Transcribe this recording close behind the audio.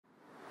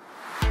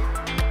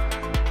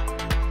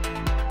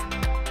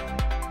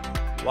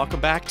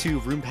Welcome back to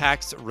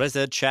RoomPack's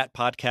ResEdChat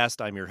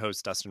podcast. I'm your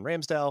host, Dustin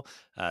Ramsdale.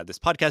 This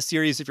podcast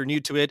series, if you're new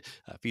to it,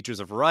 features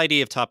a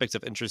variety of topics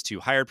of interest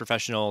to hired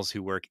professionals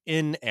who work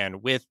in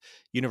and with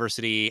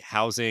university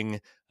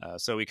housing.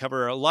 So we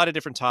cover a lot of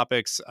different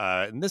topics.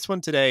 And this one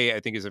today, I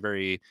think, is a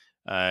very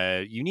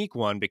unique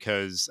one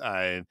because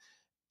we're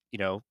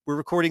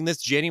recording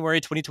this January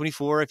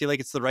 2024. I feel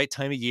like it's the right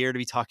time of year to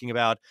be talking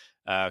about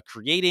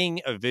creating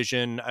a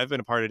vision. I've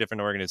been a part of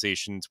different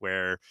organizations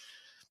where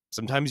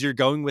sometimes you're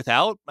going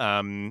without,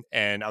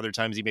 and other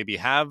times you maybe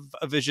have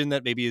a vision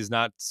that maybe is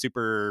not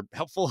super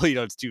helpful.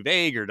 It's too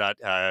vague or not,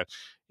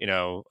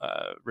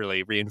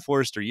 really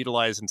reinforced or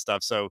utilized and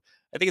stuff. So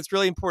I think it's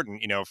really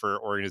important, for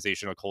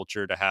organizational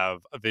culture to have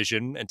a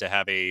vision and to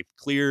have a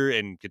clear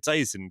and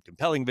concise and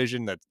compelling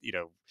vision that,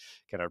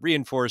 kind of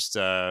reinforced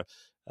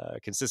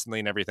consistently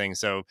and everything.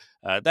 So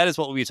that is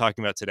what we'll be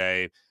talking about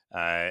today.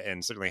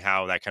 And certainly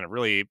how that kind of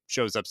really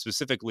shows up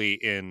specifically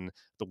in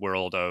the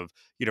world of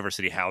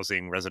university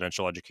housing,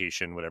 residential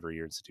education, whatever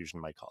your institution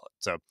might call it.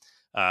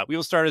 So we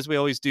will start as we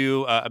always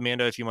do.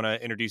 Amanda, if you want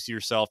to introduce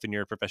yourself and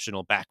your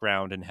professional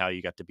background and how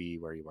you got to be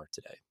where you are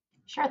today.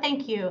 Sure,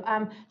 thank you.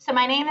 So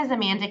my name is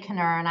Amanda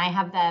Knerr, and I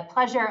have the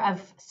pleasure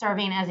of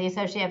serving as the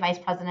Associate Vice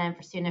President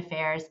for Student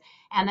Affairs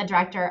and the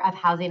Director of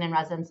Housing and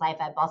Residence Life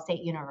at Ball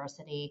State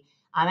University.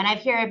 And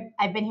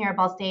I've been here at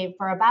Ball State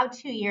for about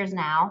 2 years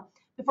now.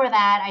 Before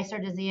that, I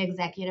served as the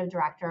Executive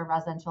Director of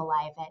Residential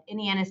Life at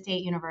Indiana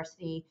State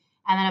University.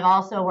 And then I've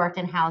also worked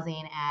in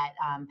housing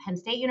at Penn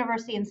State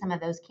University and some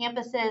of those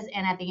campuses,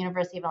 and at the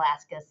University of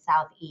Alaska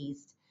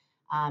Southeast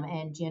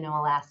in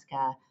Juneau,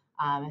 Alaska.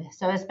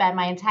 So I spent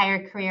my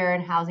entire career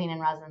in housing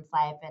and residence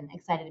life, and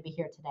excited to be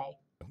here today.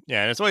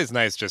 Yeah, and it's always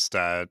nice just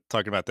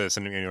talking about this,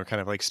 and we're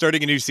kind of like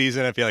starting a new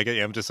season. I feel like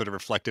I'm just sort of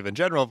reflective in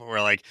general, but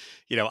we're like,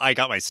 I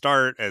got my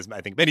start, as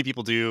I think many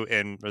people do,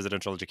 in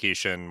residential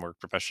education, worked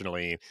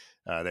professionally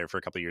there for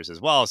a couple of years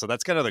as well. So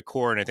that's kind of the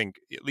core, and I think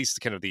at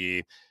least kind of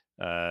the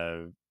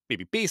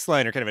maybe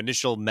baseline or kind of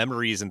initial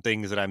memories and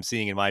things that I'm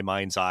seeing in my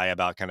mind's eye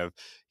about kind of,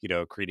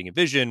 creating a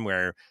vision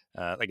where,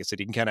 like I said,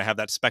 you can kind of have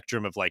that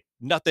spectrum of like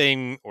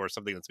nothing or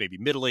something that's maybe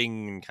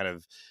middling and kind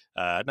of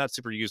not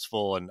super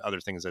useful, and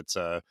other things that's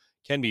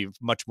can be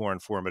much more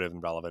informative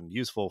and relevant and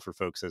useful for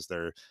folks as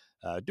they're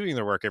doing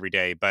their work every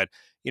day. But,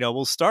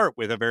 we'll start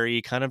with a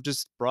very kind of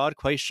just broad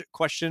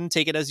question,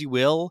 take it as you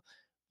will.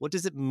 What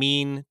does it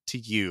mean to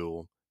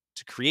you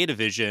to create a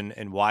vision,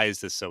 and why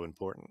is this so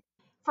important?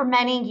 For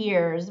many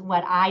years,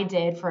 what I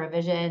did for a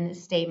vision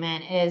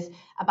statement is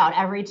about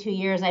every 2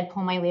 years, I'd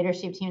pull my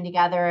leadership team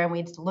together and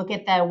we'd look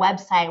at the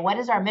website. What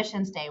does our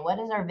mission say? What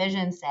does our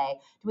vision say?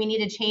 Do we need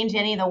to change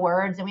any of the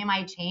words? And we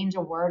might change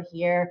a word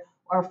here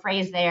or a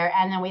phrase there,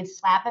 and then we'd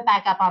slap it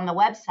back up on the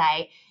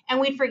website and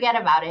we'd forget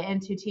about it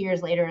until 2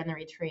 years later in the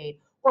retreat,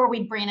 or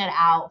we'd bring it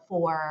out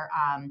for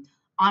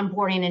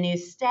onboarding a new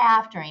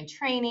staff during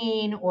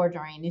training or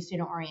during new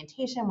student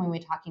orientation when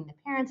we're talking to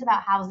parents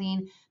about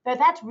housing. But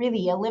that's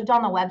really, it lived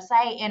on the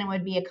website, and it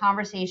would be a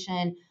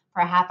conversation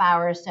for a half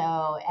hour or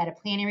so at a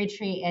planning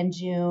retreat in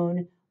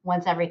June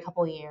once every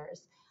couple of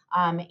years.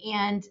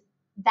 And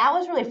that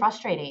was really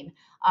frustrating.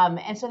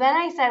 And so then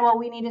I said, well,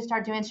 we need to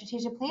start doing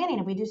strategic planning.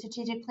 If we do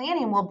strategic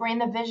planning, we'll bring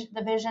the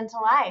vision to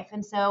life.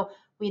 And so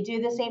we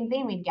do the same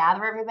thing. We'd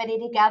gather everybody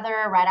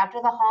together right after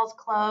the halls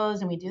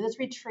close, and we do this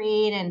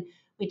retreat, and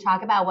we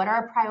talk about what are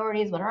our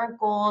priorities, what are our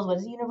goals, what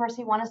does the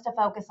university want us to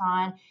focus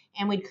on,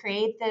 and we'd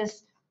create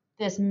this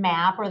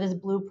map or this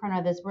blueprint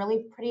or this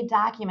really pretty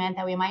document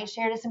that we might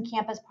share to some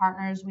campus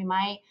partners. We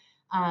might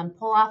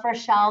pull off our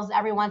shelves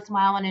every once in a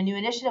while when a new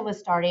initiative was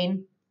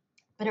starting,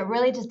 but it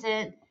really just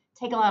didn't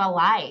take a lot of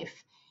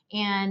life.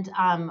 And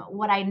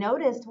what I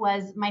noticed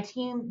was my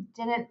team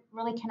didn't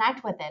really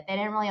connect with it. They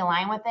didn't really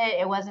align with it.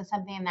 It wasn't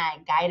something that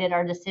guided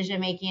our decision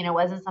making. It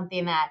wasn't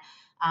something that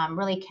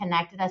really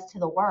connected us to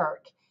the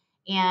work.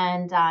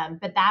 And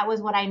but that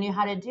was what I knew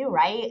how to do,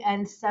 right?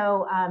 And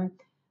so a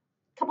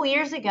couple of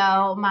years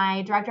ago,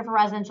 my director for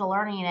residential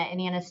learning at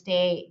Indiana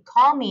State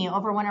called me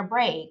over winter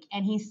break,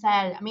 and he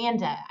said,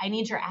 Amanda, I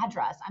need your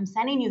address. I'm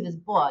sending you this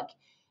book,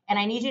 and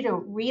I need you to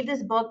read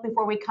this book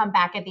before we come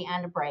back at the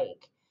end of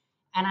break.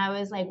 And I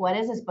was like, what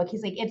is this book?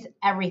 He's like, it's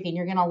everything.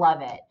 You're going to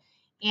love it.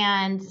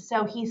 And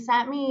so he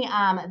sent me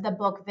the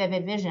book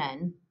Vivid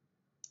Vision,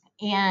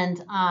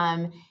 and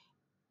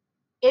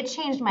it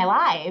changed my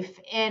life,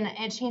 and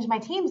it changed my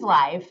team's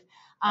life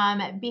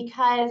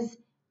because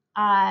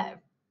I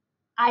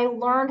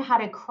learned how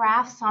to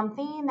craft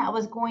something that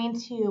was going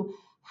to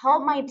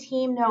help my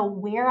team know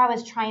where I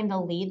was trying to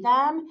lead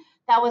them,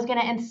 that was going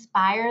to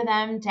inspire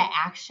them to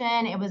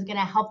action. It was going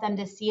to help them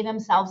to see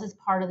themselves as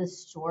part of the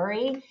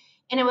story.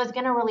 And it was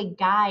going to really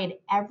guide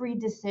every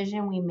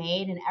decision we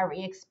made and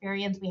every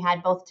experience we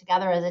had both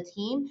together as a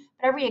team,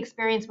 but every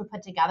experience we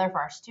put together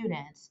for our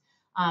students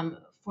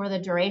for the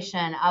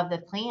duration of the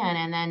plan.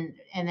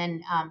 And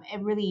then it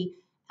really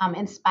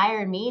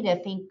inspired me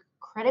to think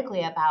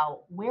critically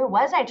about where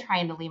was I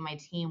trying to lead my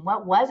team?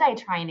 What was I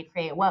trying to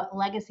create? What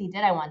legacy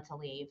did I want to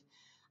leave?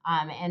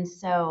 And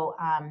so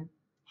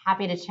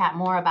happy to chat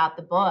more about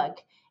the book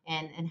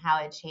and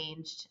how it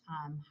changed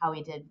how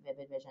we did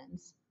vivid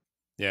visions.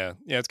 Yeah,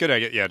 yeah, it's good. I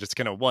get, yeah, just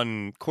kind of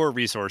one core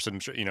resource,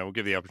 and we'll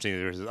give the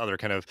opportunity. There's other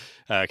kind of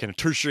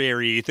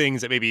tertiary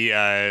things that maybe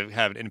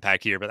have an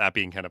impact here. But that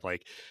being kind of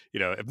like,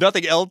 if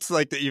nothing else,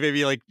 like that, you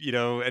maybe like,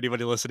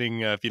 anybody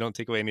listening, if you don't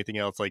take away anything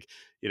else, like,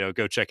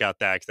 go check out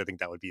that, because I think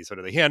that would be sort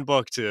of the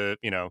handbook to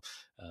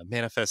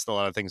manifest a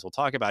lot of things we'll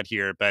talk about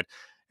here. But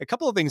a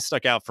couple of things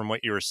stuck out from what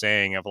you were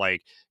saying of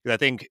like, 'cause I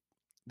think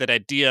that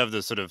idea of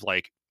the sort of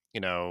like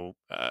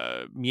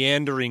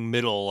meandering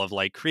middle of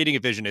like creating a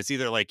vision is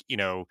either like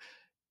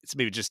it's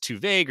maybe just too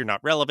vague or not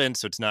relevant.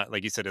 So it's not,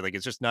 like you said, like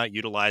it's just not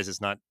utilized. It's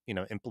not,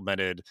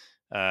 implemented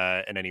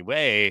in any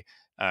way.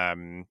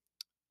 Um,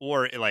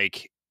 or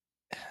like,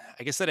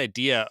 I guess that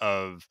idea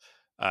of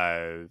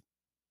uh,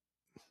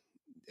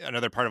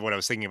 another part of what I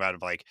was thinking about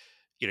of like,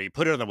 you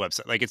put it on the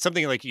website, like it's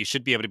something like you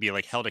should be able to be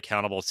like held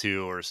accountable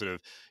to, or sort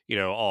of,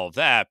 all of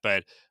that.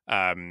 But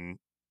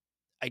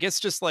I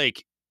guess just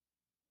like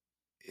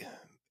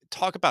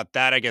talk about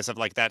that, I guess, of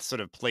like that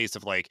sort of place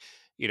of like,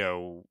 you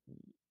know,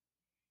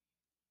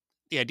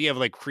 the idea of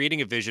like creating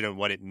a vision of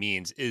what it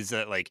means is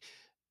that like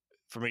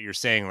from what you're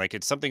saying, like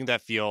it's something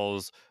that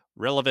feels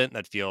relevant,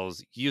 that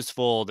feels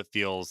useful, that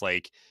feels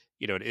like,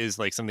 it is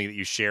like something that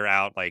you share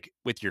out like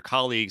with your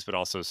colleagues, but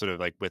also sort of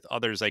like with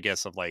others, I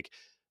guess, of like,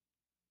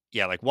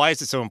 yeah, like why is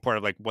it so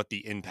important? Like what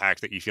the impact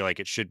that you feel like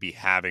it should be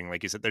having?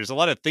 Like you said, there's a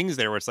lot of things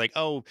there where it's like,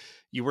 oh,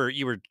 you were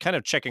kind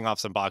of checking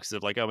off some boxes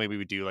of like, oh, maybe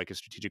we do like a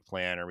strategic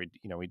plan, or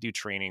we do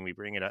training, we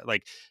bring it up.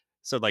 Like,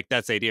 so like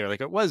that's the idea.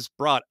 Like it was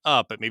brought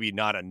up, but maybe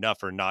not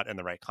enough, or not in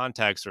the right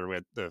context, or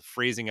with the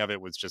phrasing of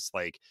it was just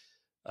like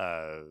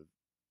uh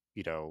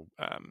you know,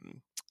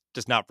 um,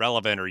 just not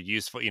relevant or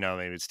useful.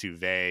 Maybe it's too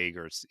vague,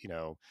 or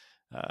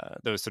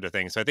those sort of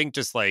things. So I think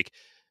just like,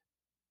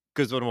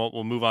 because when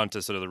we'll move on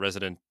to sort of the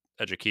resident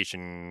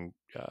education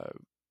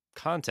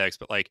context,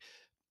 but like,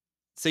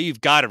 say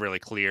you've got a really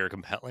clear,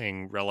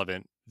 compelling,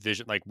 relevant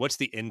vision. Like, what's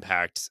the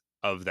impact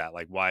of that?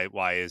 Like,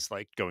 why is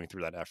like going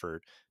through that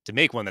effort to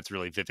make one that's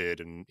really vivid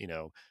and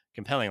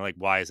compelling? Like,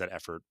 why is that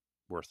effort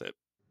worth it?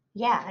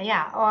 Yeah,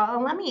 yeah.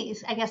 Well, let me,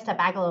 I guess, step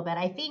back a little bit.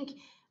 I think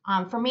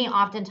for me,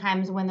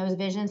 oftentimes when those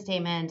vision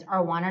statements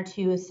are one or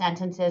two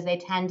sentences, they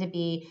tend to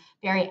be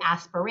very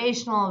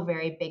aspirational,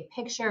 very big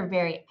picture,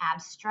 very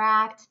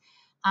abstract,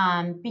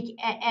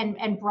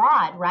 and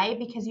broad, right?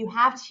 Because you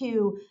have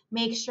to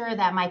make sure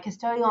that my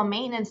custodial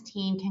maintenance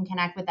team can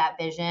connect with that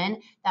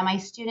vision, that my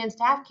student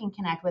staff can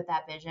connect with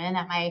that vision,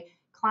 that my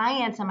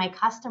clients and my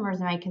customers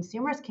and my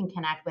consumers can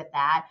connect with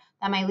that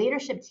my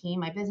leadership team,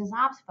 my business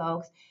ops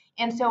folks.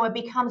 And so it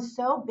becomes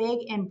so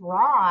big and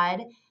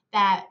broad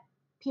that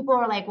people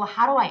are like, well,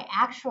 how do I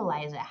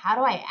actualize it? How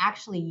do I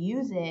actually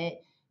use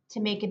it to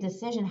make a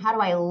decision? How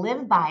do I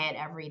live by it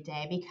every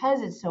day?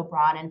 Because it's so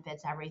broad and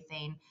fits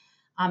everything.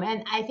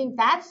 And I think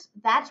that's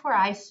where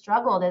I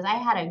struggled is I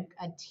had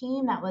a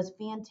team that was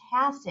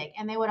fantastic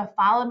and they would have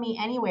followed me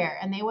anywhere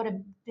and they would have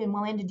been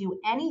willing to do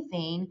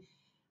anything,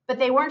 but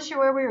they weren't sure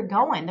where we were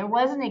going. There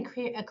wasn't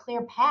a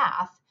clear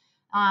path.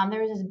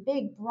 There was this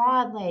big,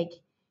 broad, like,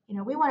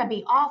 we want to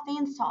be all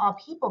things to all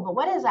people, but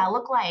what does that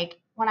look like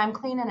when I'm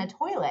cleaning a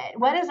toilet?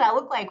 What does that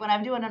look like when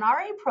I'm doing an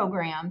RA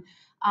program?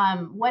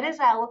 What does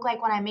that look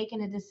like when I'm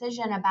making a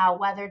decision about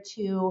whether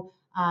to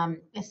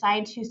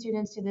assign two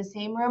students to the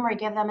same room or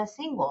give them a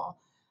single?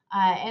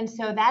 And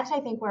so that's, I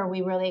think, where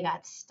we really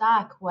got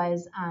stuck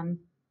was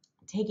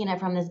taking it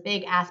from this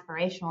big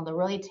aspirational to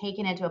really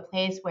taking it to a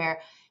place where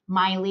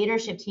my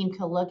leadership team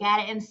could look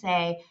at it and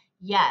say,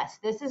 yes,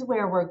 this is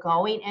where we're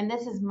going. And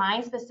this is my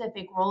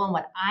specific role and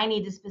what I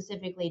need to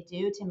specifically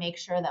do to make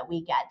sure that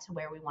we get to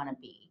where we want to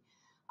be.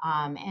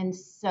 And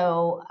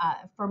so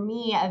for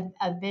me,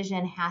 a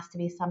vision has to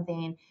be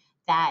something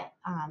that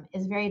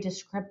is very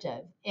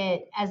descriptive.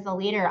 As the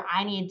leader,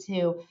 I need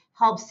to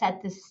help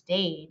set the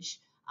stage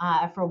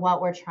for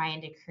what we're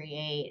trying to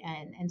create.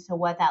 And so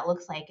what that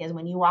looks like is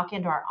when you walk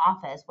into our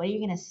office, what are you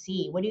going to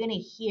see? What are you going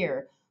to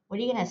hear? What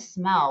are you going to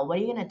smell? What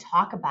are you going to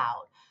talk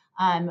about?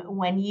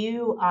 When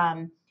you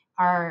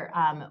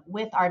are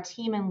with our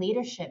team and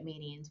leadership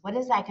meetings, what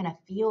is that going to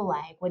feel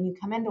like? When you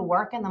come into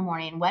work in the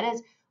morning, what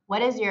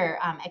is your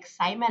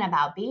excitement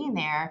about being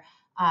there?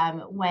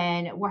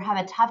 When we have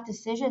a tough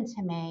decision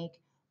to make,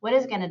 what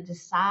is going to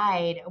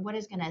decide? What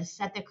is going to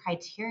set the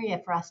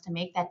criteria for us to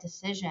make that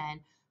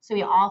decision? So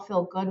we all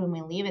feel good when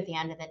we leave at the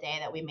end of the day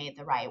that we made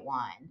the right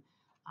one.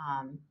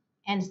 Um,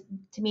 and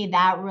to me,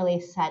 that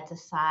really sets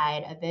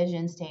aside a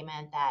vision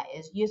statement that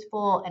is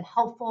useful and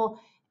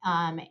helpful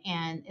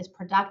and is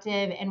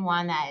productive, and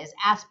one that is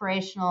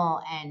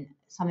aspirational and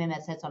something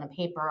that sits on a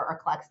paper or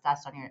collects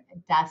dust on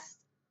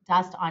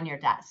your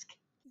desk.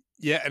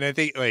 Yeah, and I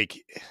think like,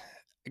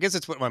 I guess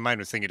that's what my mind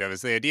was thinking of,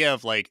 is the idea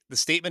of like the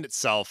statement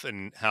itself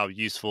and how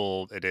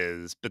useful it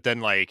is, but then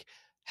like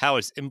how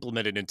it's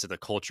implemented into the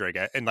culture, I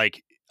guess. And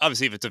like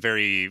obviously if it's a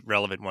very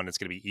relevant one, it's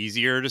gonna be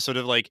easier to sort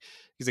of like,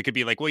 because it could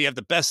be like, well, you have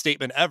the best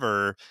statement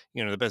ever,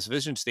 the best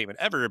vision statement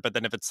ever. But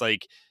then if it's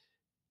like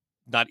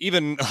not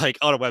even like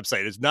on a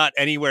website. It's not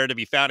anywhere to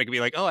be found. It could be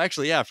like, oh,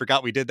 actually, yeah, I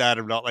forgot we did that.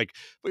 I'm not like,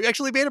 we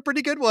actually made a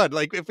pretty good one.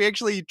 Like if we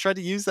actually try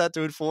to use that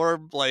to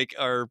inform like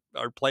our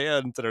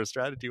plans and our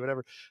strategy,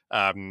 whatever. So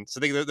I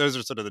think those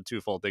are sort of the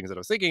twofold things that I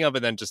was thinking of.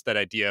 And then just that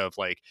idea of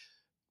like,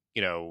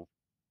 you know,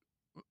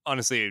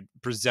 honestly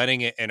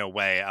presenting it in a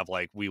way of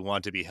like, we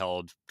want to be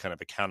held kind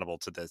of accountable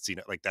to this, you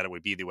know, like that it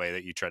would be the way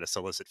that you try to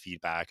solicit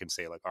feedback and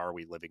say like, are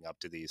we living up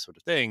to these sort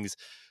of things?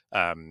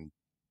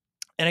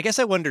 And I guess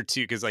I wonder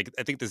too, because like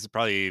I think this is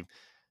probably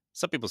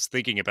some people's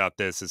thinking about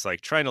this is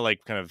like trying to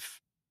like kind of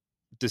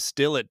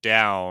distill it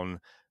down.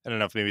 I don't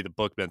know if maybe the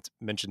book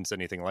mentions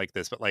anything like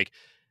this, but like,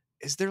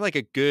 is there like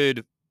a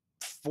good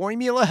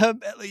formula,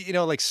 you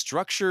know, like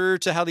structure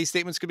to how these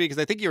statements could be? Because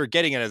I think you were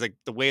getting it as like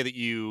the way that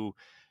you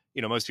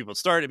know, most people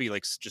start to be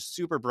like just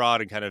super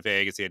broad and kind of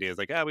vague. It's the idea is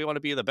like, ah, we want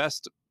to be the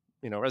best,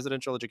 you know,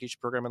 residential education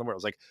program in the world.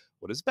 It's like,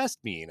 what does best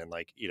mean? And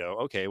like, you know,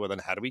 okay, well then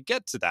how do we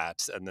get to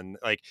that? And then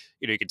like,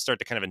 you know, you can start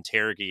to kind of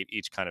interrogate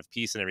each kind of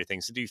piece and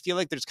everything. So do you feel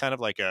like there's kind of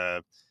like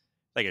a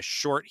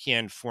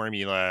shorthand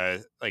formula,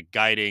 like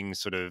guiding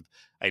sort of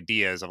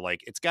ideas of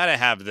like, it's got to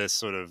have this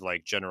sort of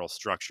like general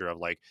structure of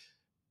like,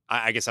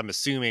 I guess I'm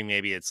assuming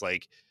maybe it's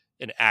like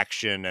an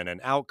action and an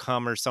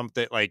outcome or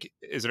something. Like,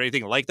 is there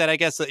anything like that? I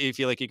guess that you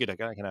feel like you could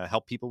kind of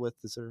help people with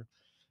this or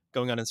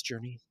going on this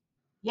journey.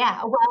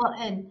 Yeah, well,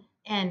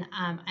 and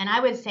I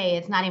would say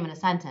it's not even a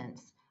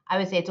sentence. I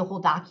would say it's a whole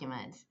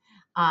document.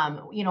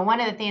 You know, one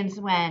of the things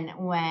when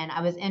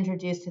I was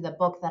introduced to the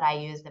book that I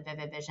used, the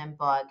Vivid Vision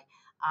book,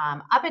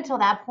 up until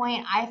that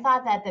point, I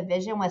thought that the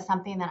vision was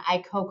something that I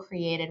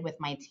co-created with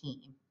my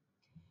team.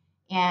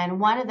 And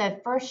one of the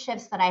first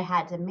shifts that I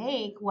had to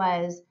make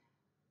was,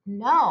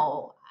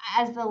 no,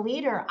 as the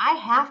leader, I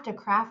have to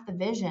craft the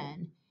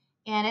vision.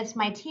 And it's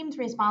my team's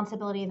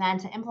responsibility then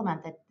to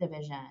implement the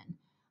vision.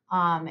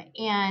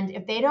 And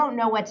if they don't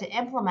know what to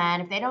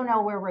implement, if they don't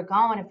know where we're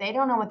going, if they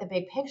don't know what the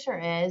big picture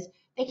is,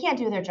 they can't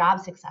do their job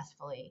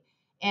successfully.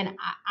 And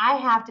I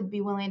have to be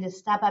willing to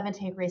step up and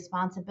take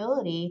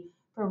responsibility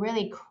for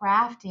really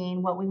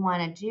crafting what we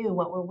want to do,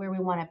 where we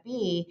want to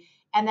be.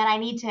 And then I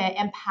need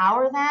to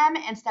empower them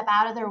and step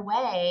out of their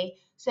way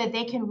so that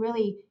they can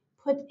really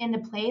put into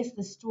place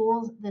the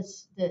stools, the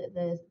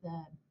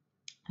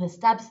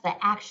steps, the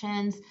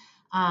actions,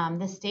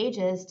 the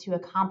stages to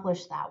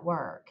accomplish that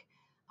work.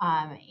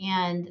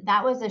 And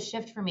that was a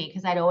shift for me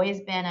because I'd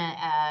always been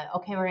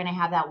okay, we're going to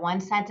have that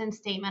one sentence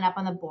statement up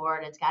on the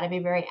board. It's got to be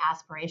very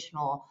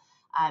aspirational.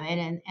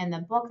 And in the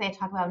book, they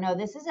talk about, no,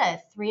 this is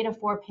a 3 to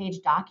 4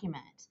 page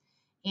document,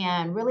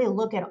 and really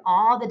look at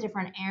all the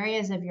different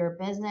areas of your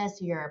business,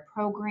 your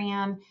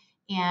program,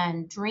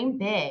 and dream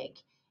big.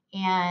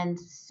 And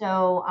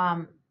so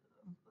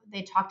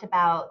they talked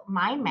about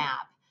mind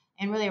map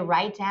and really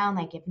write down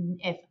like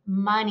if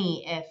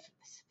money, if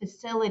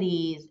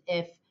facilities,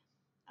 if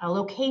a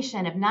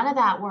location, if none of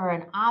that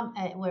were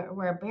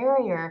were a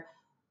barrier,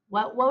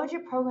 what would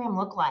your program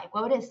look like?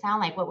 What would it sound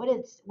like? What would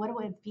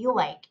it feel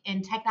like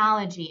in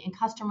technology and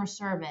customer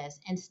service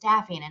and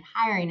staffing and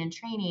hiring and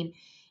training?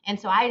 And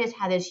so I just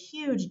had this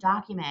huge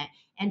document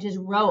and just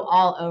wrote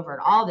all over it,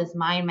 all this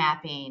mind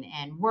mapping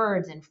and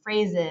words and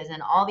phrases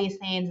and all these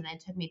things. And it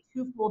took me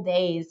 2 full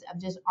days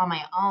of just on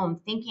my own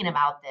thinking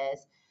about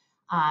this.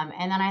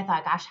 And then I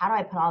thought, gosh, how do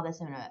I put all this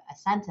in a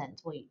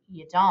sentence? Well,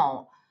 you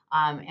don't.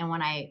 And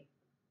when I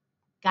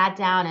got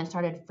down and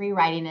started free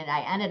writing it,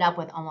 I ended up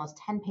with almost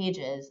 10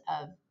 pages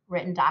of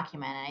written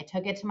document. And I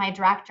took it to my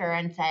director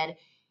and said,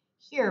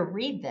 here,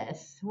 read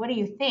this. What do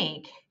you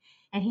think?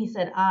 And he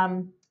said,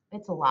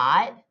 it's a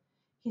lot.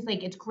 He's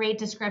like, it's great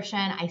description.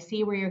 I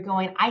see where you're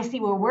going. I see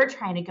where we're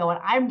trying to go.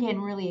 And I'm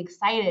getting really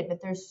excited, but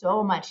there's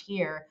so much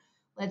here.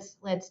 Let's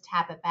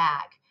tap it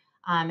back.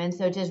 And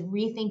so just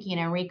rethinking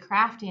and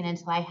recrafting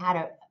until I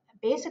had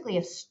basically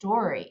a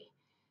story.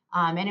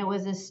 And it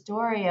was a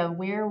story of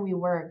where we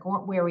were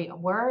going, where we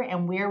were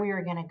and where we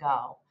were going to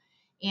go.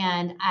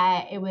 And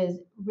it was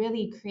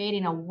really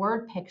creating a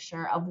word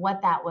picture of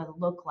what that would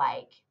look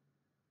like.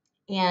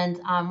 And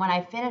when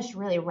I finished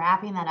really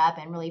wrapping that up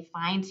and really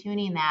fine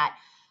tuning that,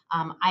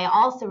 I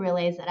also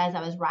realized that as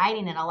I was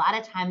writing it, a lot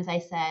of times I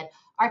said,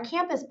 our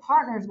campus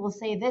partners will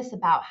say this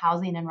about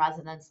housing and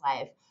residence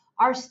life.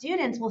 Our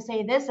students will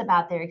say this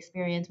about their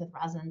experience with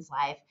residence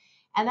life.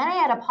 And then I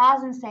had to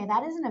pause and say,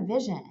 that isn't a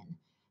vision,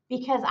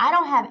 because I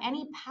don't have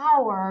any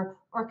power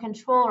or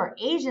control or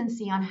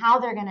agency on how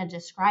they're going to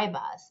describe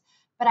us.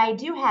 But I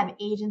do have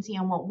agency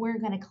on what we're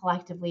going to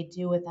collectively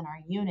do within our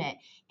unit.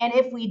 And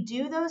if we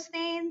do those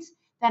things,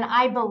 then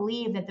I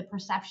believe that the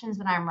perceptions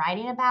that I'm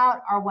writing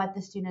about are what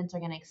the students are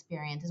going to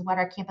experience, is what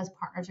our campus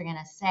partners are going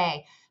to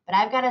say. But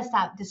I've got to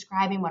stop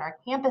describing what our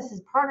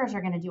campus's partners are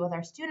going to do, what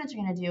our students are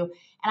going to do.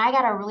 And I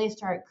got to really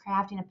start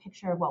crafting a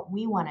picture of what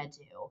we want to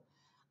do.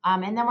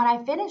 And then when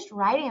I finished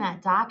writing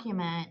that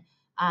document,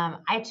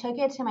 I took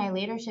it to my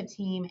leadership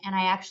team and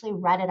I actually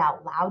read it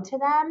out loud to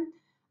them.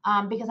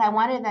 Because I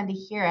wanted them to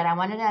hear it. I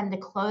wanted them to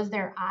close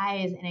their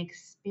eyes and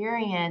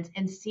experience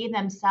and see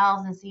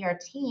themselves and see our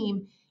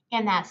team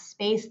in that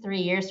space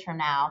 3 years from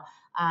now.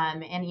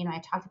 And, I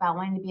talked about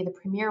wanting to be the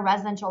premier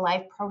residential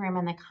life program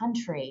in the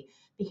country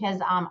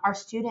because our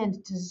students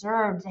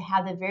deserve to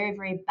have the very,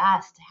 very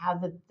best, to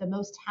have the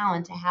most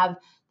talent, to have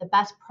the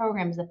best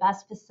programs, the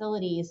best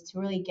facilities, to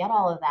really get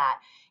all of that.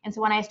 And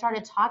so when I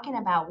started talking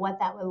about what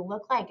that would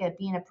look like at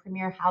being a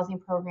premier housing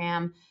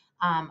program,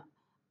 um,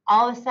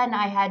 all of a sudden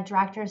I had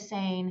directors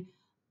saying,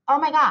 oh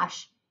my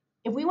gosh,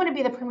 if we want to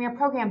be the premier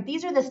program,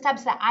 these are the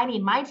steps that I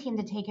need my team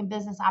to take in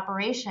business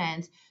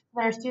operations so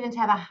that our students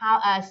have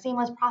a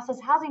seamless process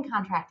housing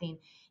contracting.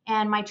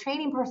 And my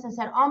training person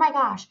said, oh my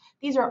gosh,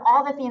 these are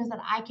all the things that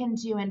I can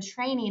do in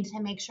training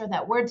to make sure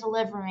that we're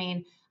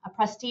delivering a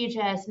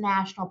prestigious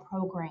national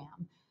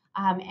program.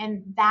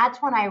 And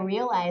that's when I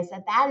realized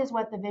that that is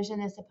what the vision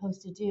is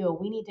supposed to do.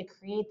 We need to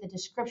create the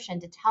description,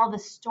 to tell the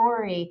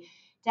story,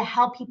 to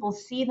help people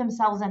see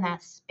themselves in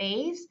that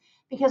space.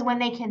 Because when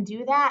they can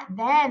do that,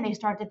 then they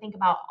start to think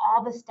about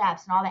all the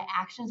steps and all the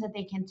actions that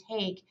they can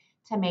take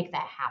to make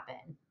that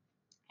happen.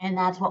 And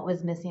that's what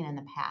was missing in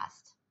the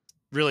past.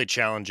 Really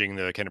challenging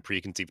the kind of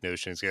preconceived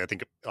notions. I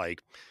think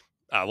like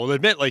I will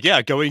admit, like,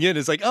 yeah, going in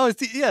is like, oh,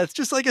 it's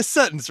just like a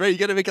sentence, right? You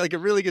got to make like a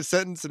really good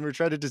sentence, and we're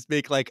trying to just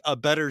make like a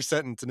better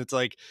sentence, and it's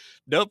like,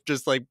 nope,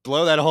 just like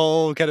blow that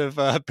whole kind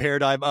of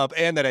paradigm up,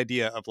 and that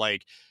idea of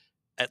like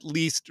at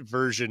least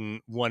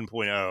version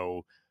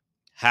 1.0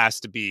 has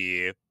to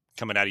be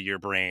coming out of your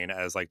brain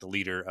as like the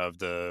leader of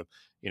the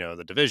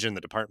the division,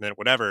 the department,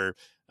 whatever.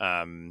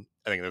 I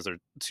think those are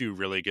two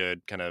really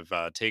good kind of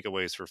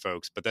takeaways for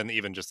folks. But then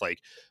even just like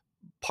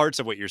parts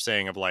of what you're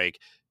saying of like,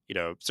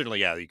 certainly,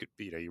 yeah, you could,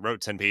 you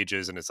wrote 10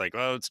 pages and it's like,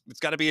 oh, it's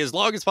got to be as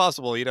long as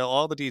possible,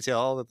 all the detail,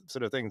 all the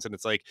sort of things. And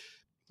it's like,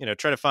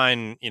 try to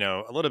find,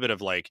 a little bit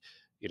of like,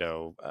 you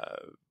know,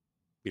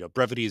 uh,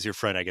 brevity is your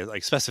friend, I guess,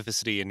 like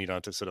specificity, and you don't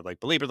have to sort of like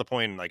belabor the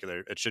point. And like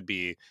it should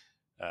be,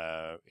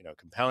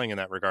 compelling in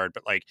that regard.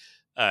 But like,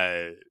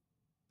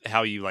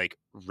 how you like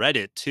read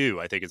it too,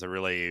 I think is a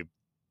really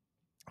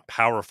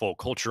powerful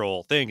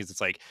cultural thing, is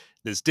it's like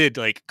this did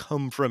like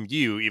come from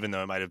you, even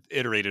though it might have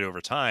iterated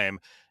over time,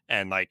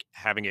 and like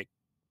having it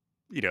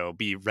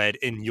be read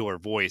in your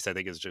voice, I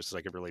think is just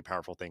like a really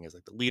powerful thing as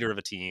like the leader of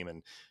a team,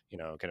 and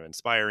kind of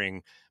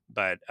inspiring.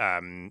 But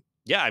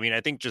yeah, I mean,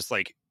 I think just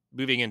like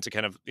moving into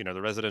kind of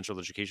the residential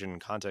education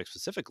context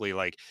specifically,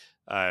 like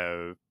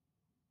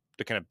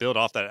to kind of build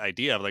off that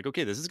idea of like,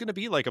 okay, this is going to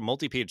be like a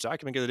multi-page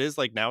document, because it is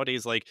like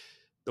nowadays, like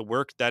the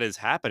work that is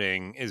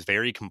happening is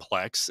very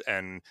complex,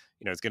 and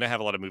it's going to have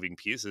a lot of moving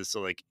pieces.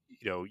 So like,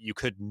 you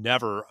could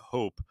never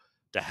hope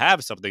to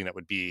have something that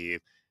would be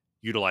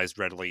utilized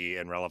readily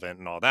and relevant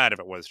and all that if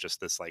it was just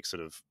this like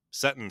sort of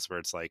sentence where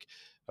it's like,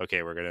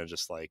 okay, we're going to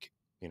just like,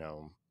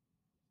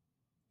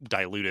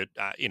 dilute it,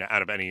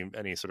 out of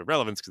any sort of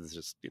relevance, because it's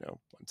just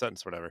one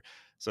sentence, or whatever.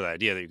 So the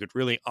idea that you could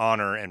really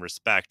honor and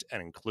respect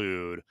and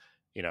include,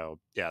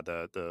 yeah,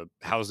 the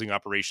housing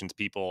operations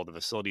people, the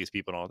facilities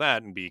people, and all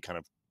that, and be kind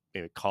of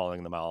maybe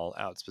calling them all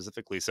out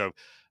specifically. So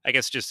I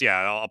guess just, yeah,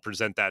 I'll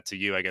present that to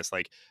you. I guess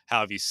like,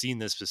 how have you seen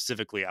this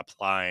specifically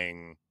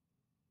applying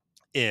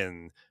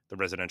in the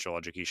residential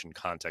education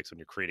context when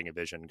you're creating a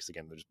vision? Because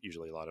again, there's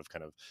usually a lot of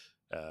kind of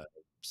uh,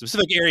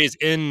 specific areas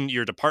in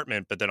your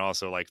department, but then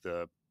also like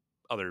the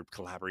other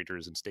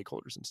collaborators and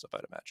stakeholders and stuff,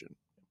 I'd imagine.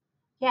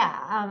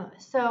 Yeah.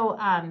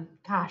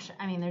 Gosh,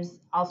 I mean, there's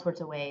all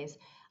sorts of ways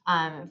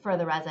for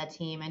the Reza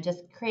team and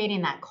just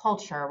creating that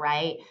culture,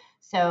 right?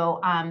 So,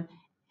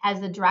 as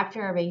the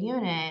director of a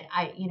unit,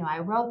 I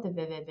wrote the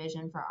vivid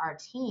vision for our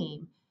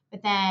team,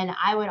 but then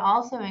I would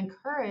also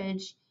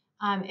encourage,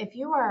 if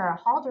you are a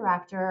hall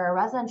director or a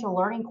residential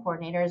learning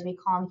coordinator, as we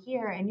call them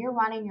here, and you're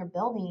running your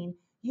building,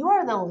 you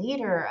are the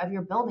leader of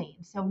your building.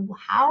 So,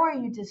 how are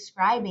you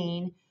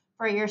describing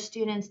for your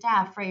student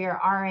staff, for your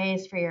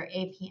RAs, for your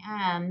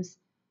APMs,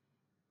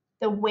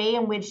 the way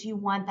in which you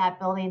want that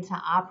building to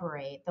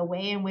operate, the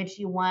way in which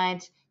you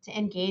want to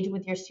engage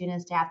with your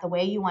student staff, the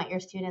way you want your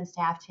student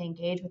staff to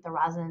engage with the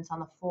residents on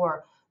the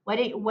floor? What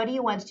do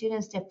you want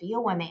students to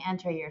feel when they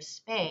enter your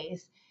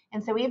space?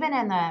 And so, even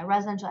in the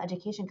residential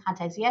education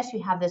context, yes,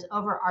 you have this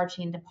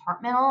overarching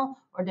departmental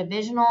or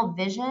divisional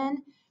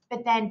vision,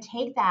 but then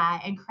take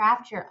that and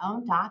craft your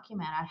own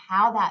document on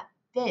how that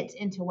fits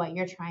into what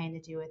you're trying to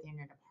do within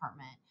your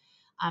department.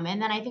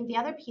 And then I think the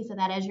other piece of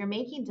that is you're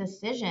making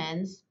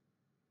decisions,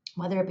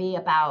 whether it be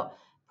about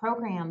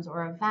programs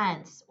or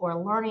events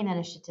or learning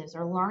initiatives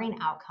or learning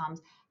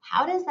outcomes.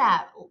 How does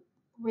that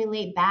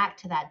relate back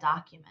to that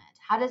document?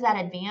 How does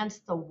that advance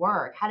the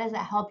work? How does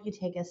that help you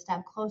take a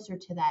step closer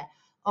to that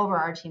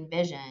overarching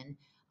vision?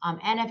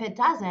 And if it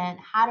doesn't,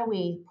 how do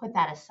we put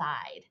that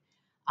aside?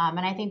 And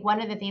I think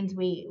one of the things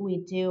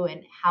we do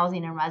in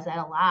housing and res ed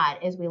a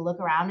lot is we look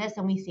around us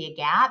and we see a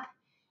gap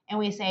and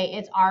we say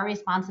it's our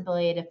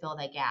responsibility to fill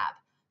that gap.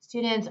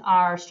 Students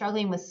are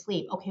struggling with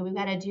sleep. Okay, we've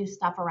got to do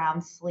stuff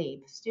around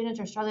sleep. Students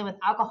are struggling with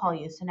alcohol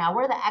use. So now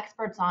we're the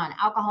experts on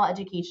alcohol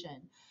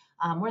education.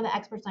 We're the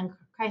experts on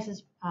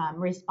crisis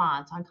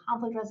response, on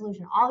conflict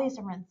resolution, all these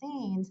different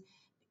things.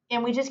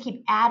 And we just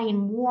keep adding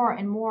more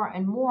and more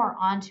and more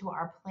onto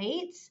our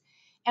plates.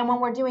 And when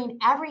we're doing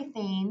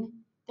everything,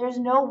 there's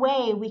no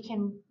way we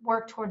can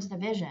work towards the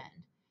vision.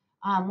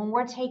 When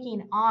we're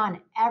taking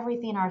on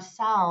everything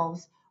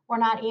ourselves, we're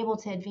not able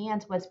to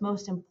advance what's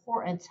most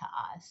important to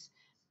us.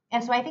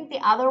 And so I think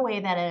the other way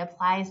that it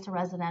applies to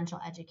residential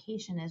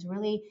education is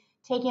really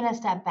taking a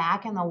step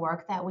back in the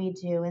work that we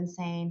do and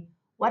saying,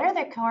 what are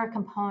the core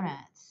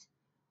components?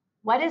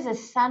 What is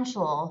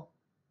essential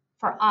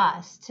for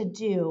us to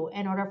do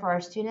in order for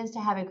our students to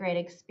have a great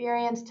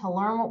experience, to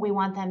learn what we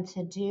want them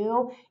to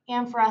do,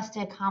 and for us to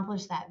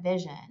accomplish that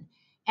vision?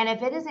 And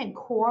if it isn't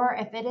core,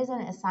 if it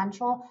isn't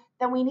essential,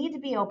 then we need to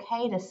be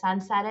okay to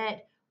sunset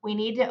it. We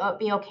need to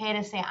be okay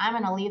to say, I'm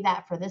going to leave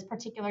that for this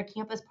particular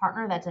campus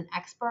partner that's an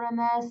expert in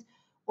this,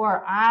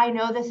 or I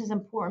know this is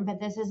important, but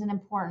this isn't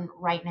important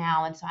right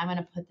now, and so I'm going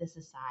to put this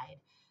aside.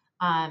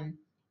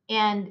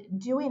 And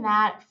doing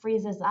that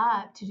frees us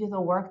up to do the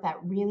work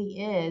that really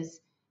is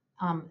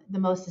the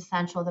most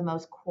essential, the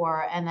most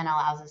core, and then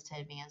allows us to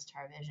advance to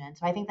our vision.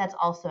 So I think that's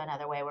also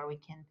another way where we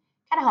can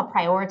kind of help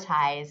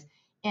prioritize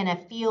in a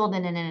field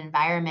and in an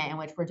environment in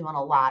which we're doing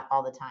a lot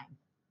all the time.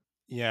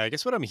 Yeah, I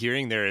guess what I'm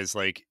hearing there is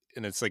like,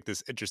 and it's like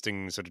this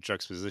interesting sort of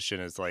juxtaposition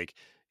is like,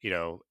 you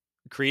know,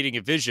 creating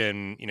a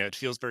vision, it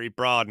feels very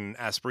broad and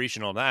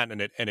aspirational and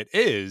that, and it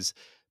is,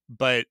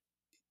 but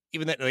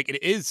even that, like,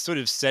 it is sort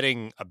of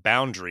setting a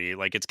boundary,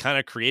 like it's kind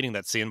of creating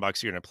that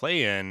sandbox you're going to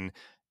play in,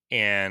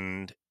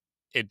 and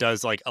it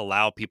does like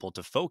allow people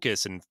to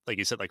focus and, like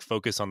you said, like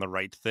focus on the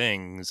right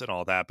things and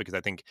all that. Because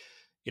I think,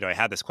 I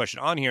had this question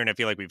on here, and I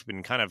feel like we've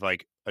been kind of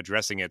like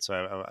addressing it,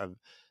 so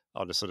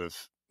I'll just sort of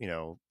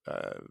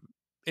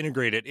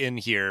integrate it in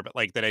here. But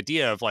like that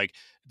idea of like,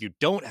 if you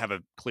don't have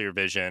a clear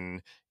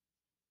vision,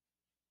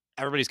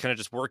 everybody's kind of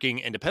just working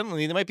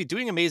independently. They might be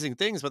doing amazing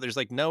things, but there's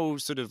like no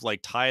sort of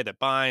like tie that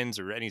binds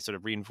or any sort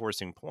of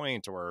reinforcing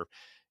point, or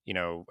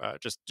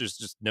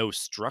just no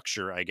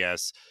structure, I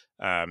guess,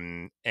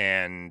 and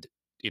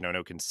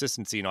no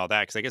consistency and all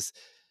that. Because I guess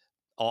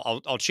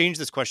I'll change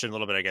this question a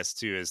little bit, I guess,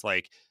 too, is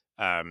like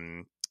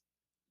um,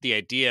 the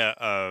idea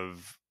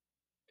of,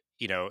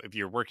 if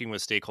you're working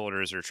with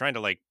stakeholders or trying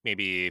to like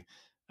maybe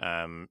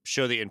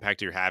show the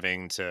impact you're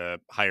having to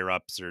higher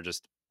ups or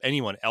just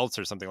anyone else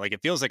or something, like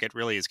it feels like it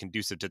really is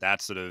conducive to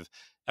that sort of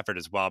effort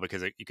as well,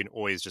 because you can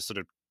always just sort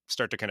of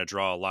start to kind of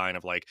draw a line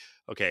of like,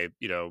 okay,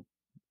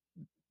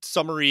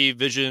 summary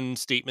vision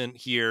statement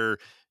here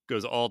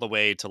goes all the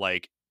way to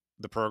like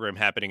the program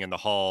happening in the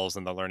halls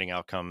and the learning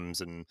outcomes,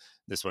 and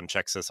this one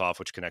checks this off,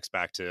 which connects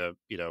back to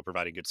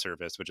providing good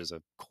service, which is a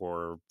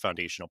core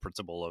foundational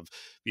principle of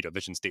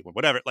vision statement,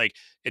 whatever. Like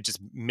it just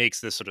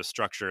makes this sort of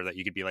structure that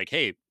you could be like,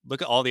 hey,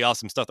 look at all the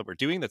awesome stuff that we're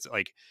doing, that's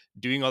like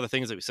doing all the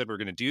things that we said we're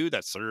going to do,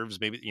 that serves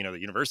maybe the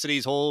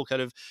university's whole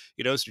kind of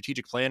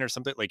strategic plan or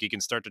something. Like you can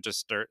start to just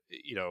start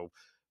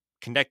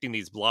connecting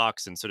these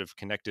blocks and sort of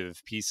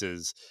connective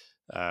pieces.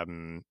 So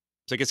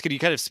I guess, could you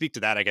kind of speak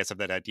to that, I guess, of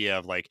that idea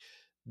of like,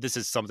 this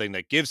is something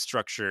that gives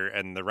structure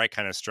and the right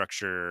kind of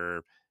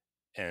structure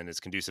and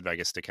is conducive, I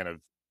guess, to kind of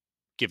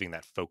giving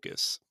that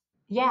focus.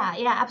 Yeah,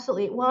 yeah,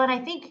 absolutely. Well, and I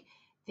think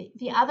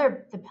the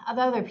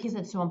other piece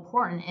that's so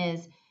important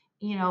is,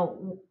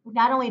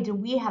 not only do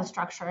we have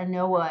structure and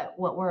know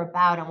what we're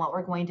about and what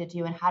we're going to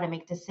do and how to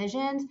make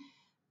decisions,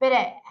 but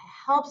it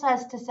helps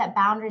us to set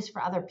boundaries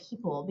for other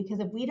people.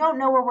 Because if we don't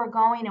know where we're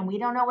going and we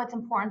don't know what's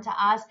important to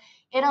us,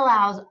 it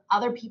allows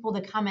other people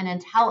to come in and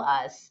tell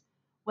us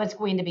what's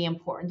going to be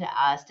important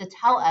to us, to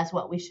tell us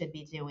what we should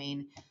be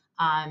doing.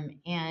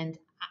 And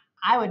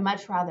I would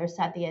much rather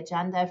set the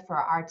agenda for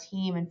our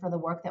team and for the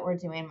work that we're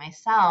doing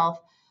myself,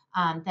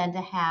 than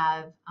to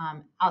have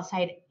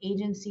outside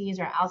agencies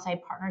or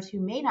outside partners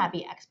who may not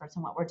be experts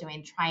in what we're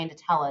doing trying to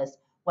tell us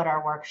what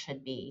our work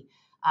should be.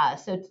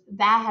 So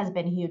that has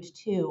been huge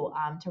too,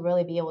 to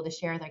really be able to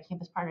share with our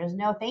campus partners.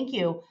 No, thank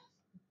you.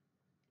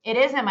 It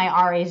isn't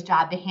my RA's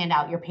job to hand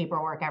out your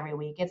paperwork every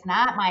week. It's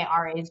not my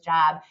RA's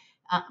job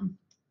um,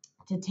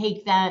 to take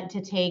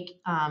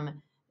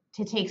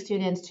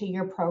students to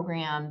your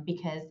program,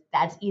 because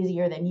that's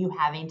easier than you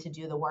having to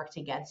do the work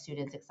to get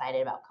students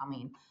excited about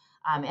coming.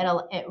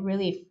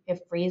 It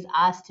frees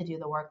us to do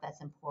the work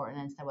that's important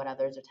instead of what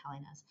others are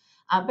telling us.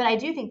 But I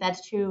do think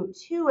that's true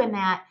too, in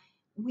that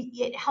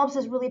it helps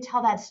us really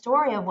tell that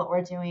story of what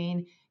we're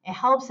doing. It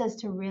helps us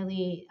to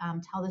really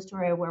tell the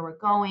story of where we're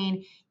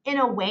going in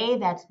a way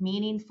that's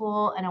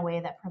meaningful, in a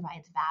way that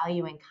provides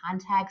value and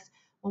context.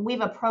 When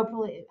we've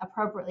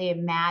appropriately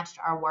matched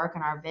our work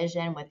and our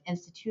vision with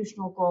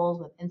institutional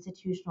goals, with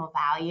institutional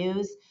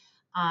values,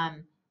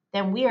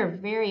 then we are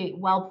very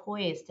well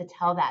poised to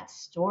tell that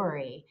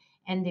story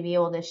and to be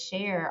able to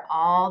share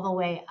all the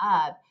way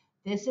up.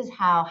 This is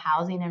how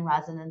housing and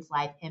residence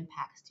life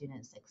impacts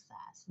student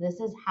success.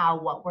 This is how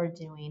what we're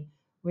doing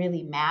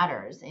really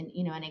matters. And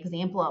an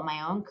example at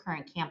my own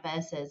current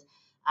campus is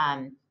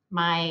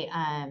my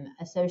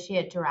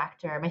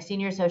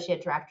senior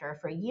associate director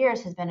for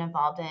years has been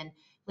involved in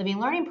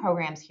living learning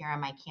programs here on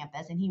my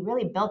campus, and he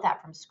really built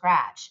that from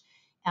scratch.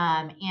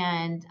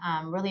 And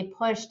really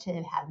pushed to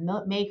have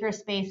maker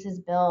spaces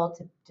built,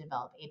 to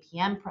develop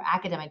APM,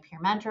 academic peer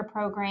mentor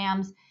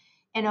programs.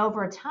 And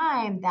over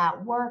time,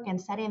 that work and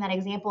setting that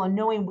example and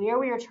knowing where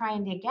we were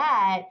trying to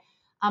get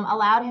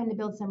allowed him to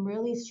build some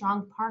really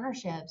strong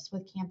partnerships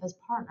with campus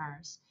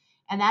partners.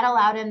 And that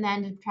allowed him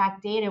then to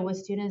track data with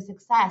student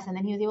success. And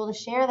then he was able to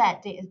share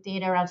that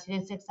data around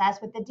student success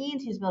with the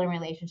deans he's building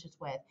relationships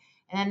with.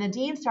 And then the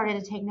dean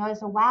started to take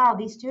notice of, wow,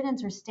 these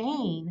students are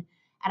staying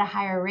at a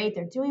higher rate.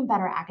 They're doing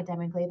better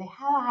academically. They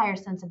have a higher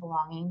sense of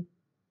belonging.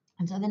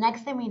 And so the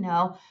next thing we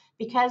know,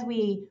 because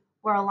we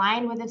were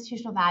aligned with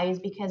institutional values,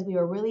 because we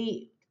were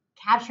really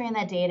capturing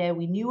that data,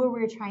 we knew where we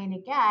were trying to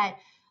get,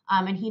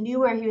 and he knew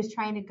where he was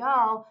trying to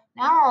go.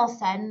 Now all of a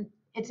sudden,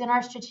 it's in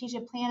our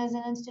strategic plan as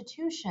an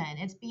institution.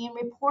 It's being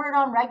reported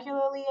on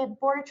regularly at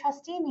board of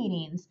trustee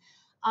meetings.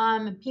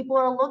 People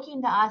are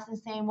looking to us and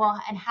saying,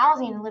 well, and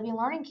housing and living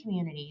learning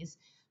communities.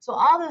 So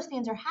all those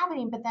things are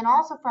happening, but then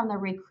also from the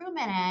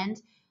recruitment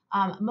end,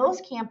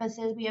 most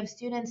campuses, we have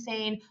students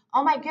saying,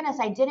 oh my goodness,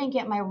 I didn't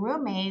get my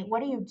roommate.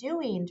 What are you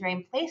doing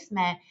during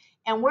placement?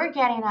 And we're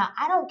getting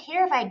I don't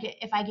care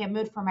if I get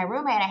moved for my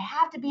roommate. I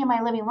have to be in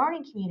my living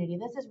learning community.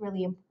 This is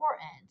really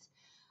important.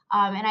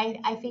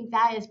 And I think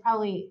that is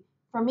probably,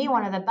 for me,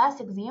 one of the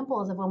best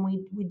examples of when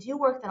we do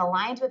work that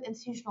aligns with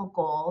institutional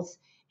goals.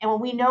 And when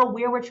we know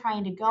where we're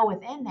trying to go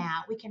within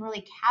that, we can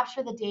really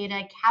capture the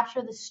data,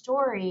 capture the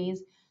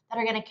stories that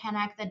are going to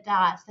connect the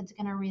dots, that's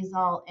going to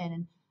result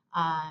in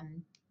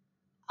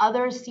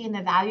others seeing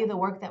the value of the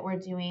work that we're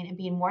doing and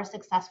being more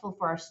successful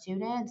for our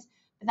students,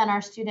 but then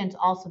our students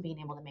also being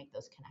able to make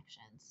those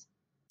connections.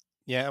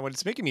 Yeah, what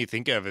it's making me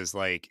think of is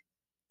like,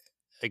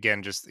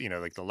 again, just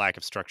like the lack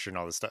of structure and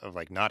all this stuff of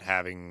like not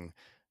having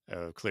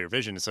a clear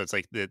vision. So it's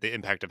like the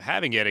impact of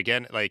having it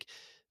again, like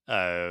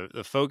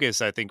the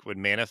focus I think would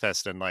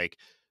manifest in like,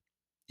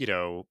 you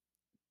know,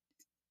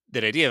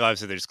 that idea of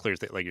obviously there's clear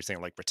like you're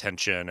saying, like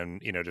retention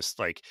and just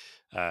like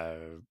uh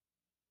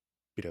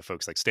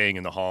folks like staying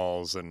in the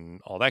halls and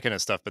all that kind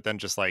of stuff. But then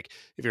just like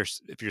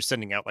if you're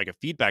sending out like a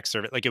feedback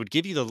survey, like it would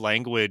give you the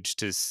language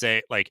to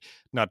say, like,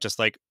 not just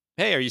like,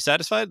 hey, are you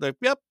satisfied? Like,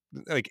 yep.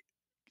 Like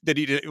that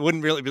it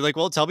wouldn't really be like,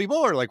 well, tell me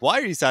more. Like, why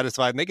are you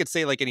satisfied? And they could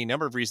say like any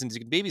number of reasons. You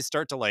could maybe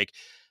start to like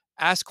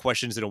ask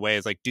questions in a way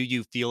as like, do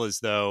you feel as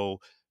though,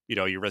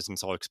 your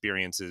residence hall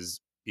experience is,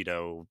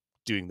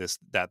 doing this,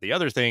 that, the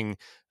other thing,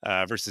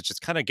 versus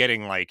just kind of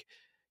getting like,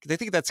 because I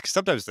think that's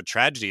sometimes the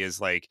tragedy is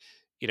like,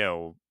 you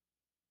know,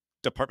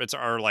 departments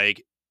are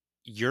like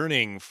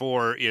yearning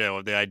for,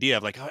 the idea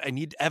of like, oh, I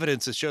need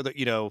evidence to show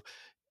that,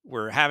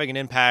 we're having an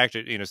impact,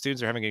 or,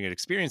 students are having a good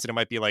experience. And it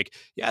might be like,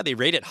 yeah, they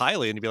rate it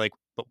highly. And you'd be like,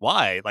 but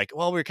why? Like,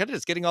 well, we're kind of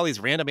just getting all these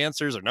random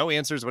answers or no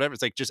answers, whatever.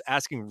 It's like just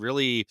asking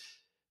really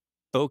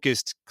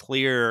focused,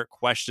 clear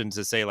questions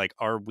to say, like,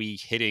 are we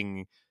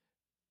hitting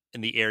in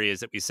the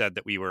areas that we said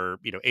that we were,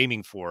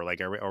 aiming for? Like,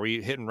 are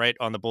we hitting right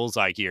on the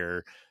bullseye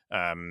here?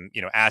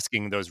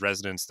 Asking those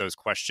residents those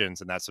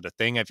questions and that sort of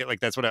thing. I feel like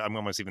that's what I'm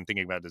almost even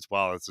thinking about as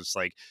well. It's just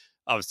like,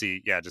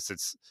 obviously, yeah, just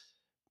it's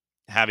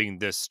having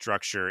this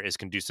structure is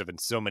conducive in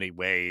so many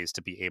ways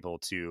to be able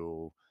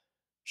to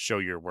show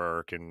your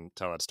work and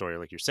tell that story,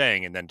 like you're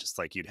saying. And then just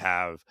like you'd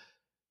have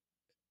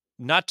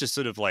not just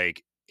sort of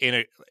like in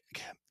a,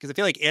 because I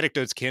feel like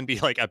anecdotes can be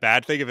like a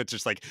bad thing if it's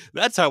just like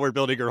that's how we're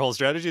building our whole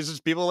strategy. It's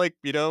just people like,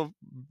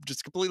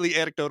 just completely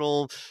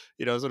anecdotal,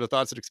 sort of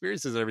thoughts and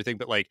experiences and everything.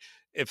 But like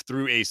if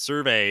through a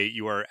survey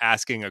you are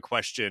asking a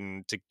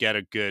question to get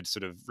a good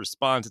sort of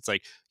response, it's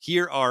like,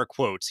 here are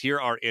quotes, here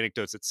are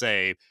anecdotes that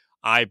say,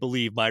 I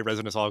believe my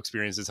residence hall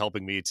experience is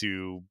helping me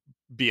to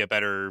be a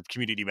better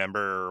community member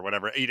or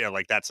whatever,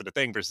 like that sort of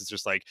thing, versus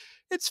just like,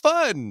 it's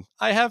fun,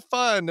 I have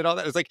fun and all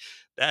that. It's like,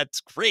 that's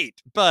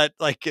great, but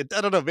like,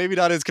 I don't know, maybe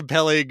not as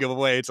compelling of a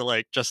way to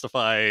like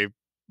justify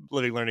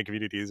living learning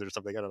communities or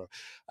something. I don't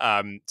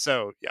know.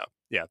 So yeah,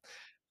 yeah,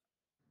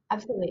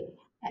 Absolutely.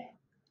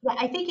 Yeah,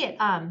 I think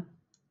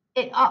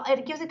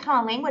it gives a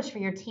common language for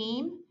your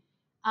team.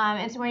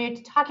 And so when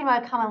you're talking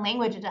about a common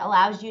language, it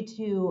allows you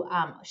to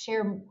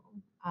share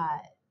uh,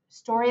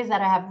 stories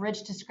that have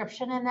rich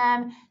description in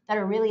them, that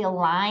are really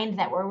aligned,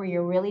 that where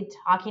you're really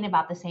talking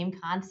about the same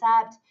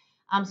concept.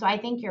 So I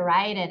think you're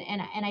right,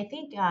 and I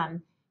think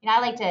I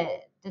like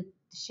to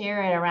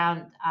share it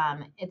around.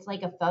 It's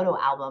like a photo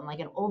album, like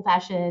an old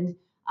fashioned.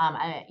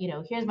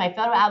 Here's my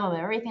photo album of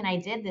everything I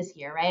did this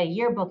year, right? A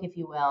yearbook, if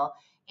you will.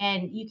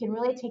 And you can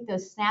really take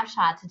those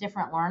snapshots of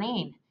different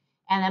learning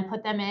and then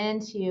put them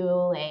into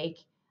like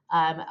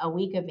a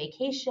week of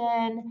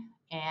vacation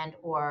and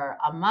or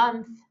a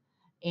month,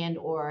 and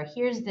or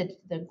here's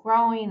the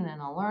growing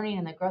and the learning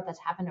and the growth that's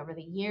happened over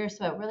the years.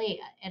 So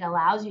it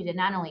allows you to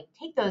not only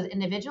take those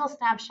individual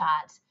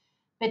snapshots,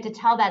 but to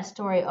tell that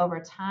story over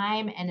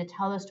time and to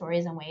tell those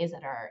stories in ways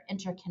that are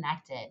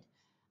interconnected.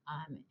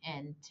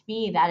 And to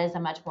me, that is a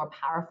much more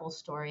powerful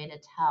story to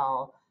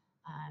tell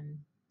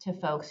to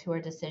folks who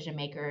are decision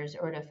makers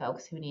or to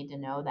folks who need to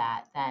know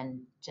that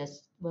than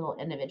just little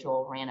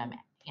individual random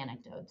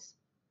anecdotes.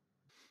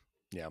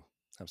 yeah,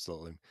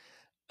 absolutely.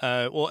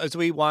 Well, as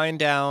we wind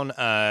down,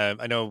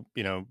 I know,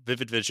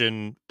 Vivid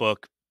Vision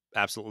book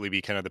absolutely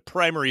be kind of the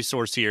primary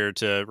source here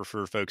to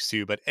refer folks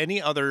to, but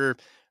any other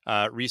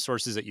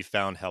resources that you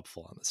found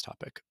helpful on this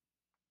topic?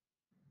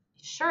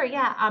 Sure,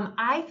 yeah.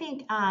 I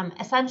think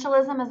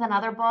Essentialism is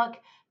another book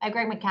by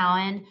Greg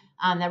McCowan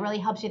that really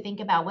helps you think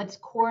about what's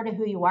core to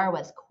who you are,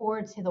 what's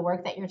core to the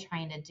work that you're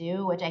trying to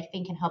do, which I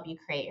think can help you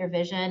create your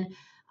vision.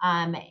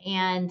 And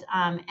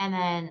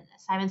then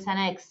Simon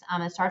Sinek's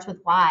It Starts with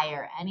Why,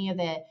 or any of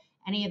the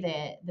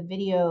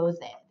videos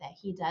that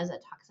he does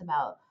that talks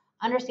about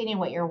understanding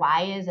what your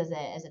why is as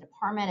a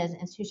department, as an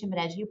institution, but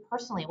as you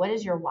personally, what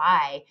is your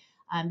why?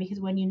 Because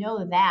when you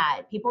know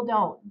that, people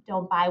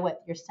don't buy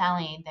what you're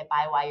selling; they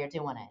buy why you're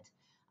doing it.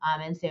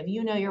 And so, if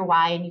you know your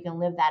why and you can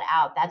live that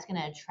out, that's going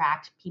to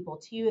attract people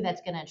to you.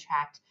 That's going to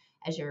attract,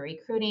 as you're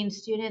recruiting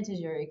students,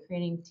 as you're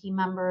recruiting team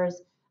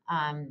members,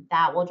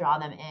 that will draw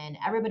them in.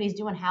 Everybody's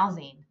doing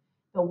housing,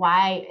 but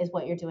why is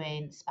what you're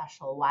doing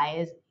special? Why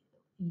is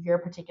your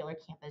particular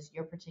campus,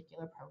 your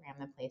particular program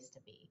the place to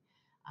be?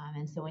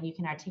 And so, when you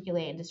can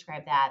articulate and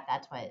describe that,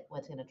 that's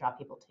what's going to draw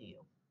people to you.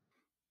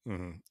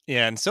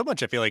 Yeah, and so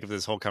much I feel like of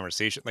this whole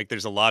conversation, like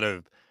there's a lot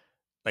of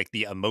like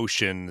the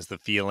emotions, the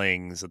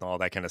feelings, and all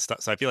that kind of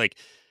stuff. So I feel like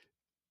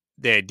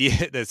the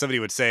idea that somebody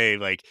would say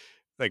like,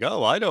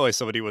 oh, I know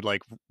somebody would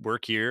like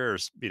work here or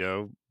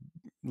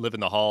live in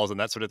the halls and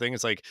that sort of thing.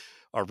 It's like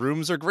our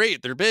rooms are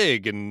great, they're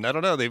big, and I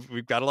don't know,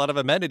 we've got a lot of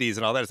amenities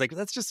and all that. It's like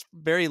that's just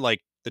very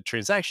like the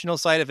transactional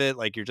side of it.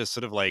 Like you're just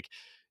sort of like,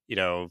 you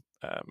know,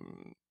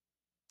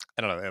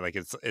 I don't know, like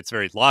it's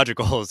very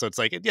logical. So it's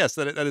like yes,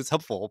 that is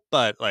helpful,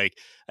 but like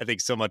I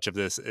think so much of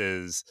this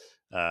is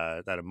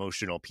that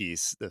emotional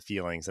piece, the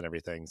feelings and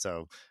everything.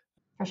 So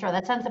For sure,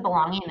 that sense of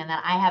belonging and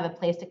that I have a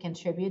place to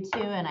contribute to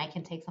and I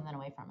can take something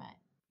away from it.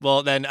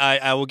 well, then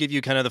I will give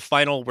you kind of the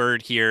final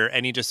word here.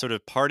 Any just sort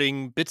of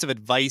parting bits of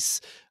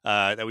advice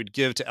that we'd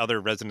give to other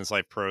Residence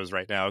Life pros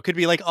right now? It could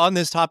be like on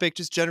this topic,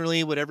 just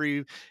generally, whatever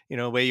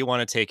way you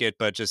want to take it.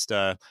 But just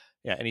yeah,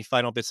 any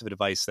final bits of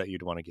advice that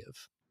you'd want to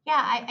give?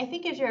 Yeah, I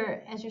think as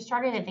you're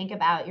starting to think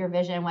about your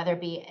vision, whether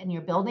it be in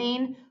your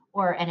building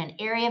or in an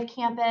area of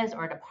campus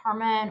or a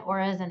department or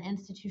as an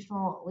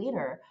institutional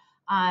leader,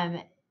 um,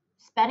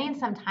 spending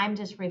some time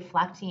just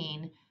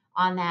reflecting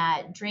on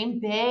that.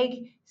 Dream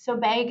big, so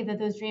big that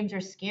those dreams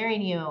are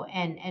scaring you,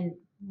 and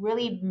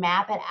really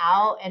map it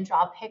out and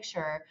draw a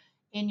picture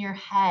in your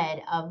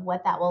head of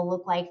what that will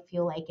look like,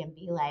 feel like, and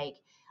be like.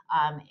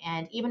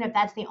 And even if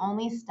that's the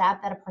only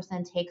step that a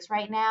person takes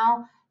right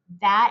now,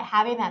 that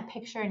having that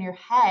picture in your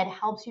head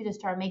helps you to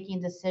start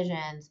making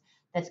decisions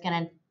that's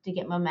going to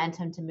get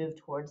momentum to move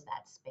towards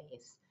that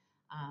space.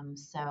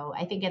 So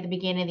I think at the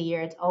beginning of the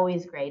year, it's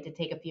always great to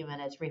take a few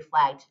minutes,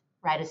 reflect,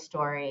 write a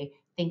story,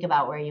 think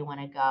about where you want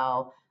to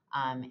go,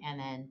 and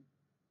then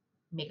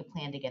make a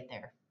plan to get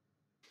there.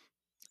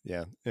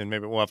 Yeah, and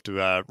maybe we'll have to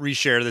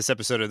reshare this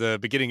episode at the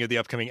beginning of the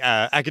upcoming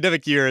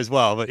academic year as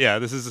well. But yeah,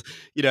 this is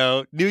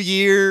new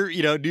year,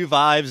 new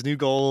vibes, new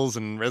goals,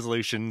 and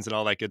resolutions, and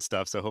all that good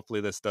stuff. So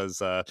hopefully this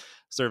does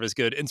serve as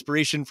good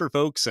inspiration for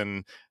folks,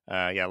 and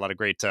yeah, a lot of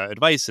great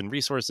advice and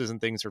resources and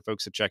things for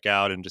folks to check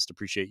out. And just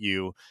appreciate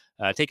you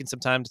taking some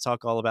time to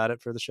talk all about it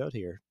for the show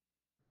here.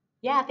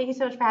 Yeah, thank you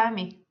so much for having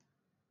me.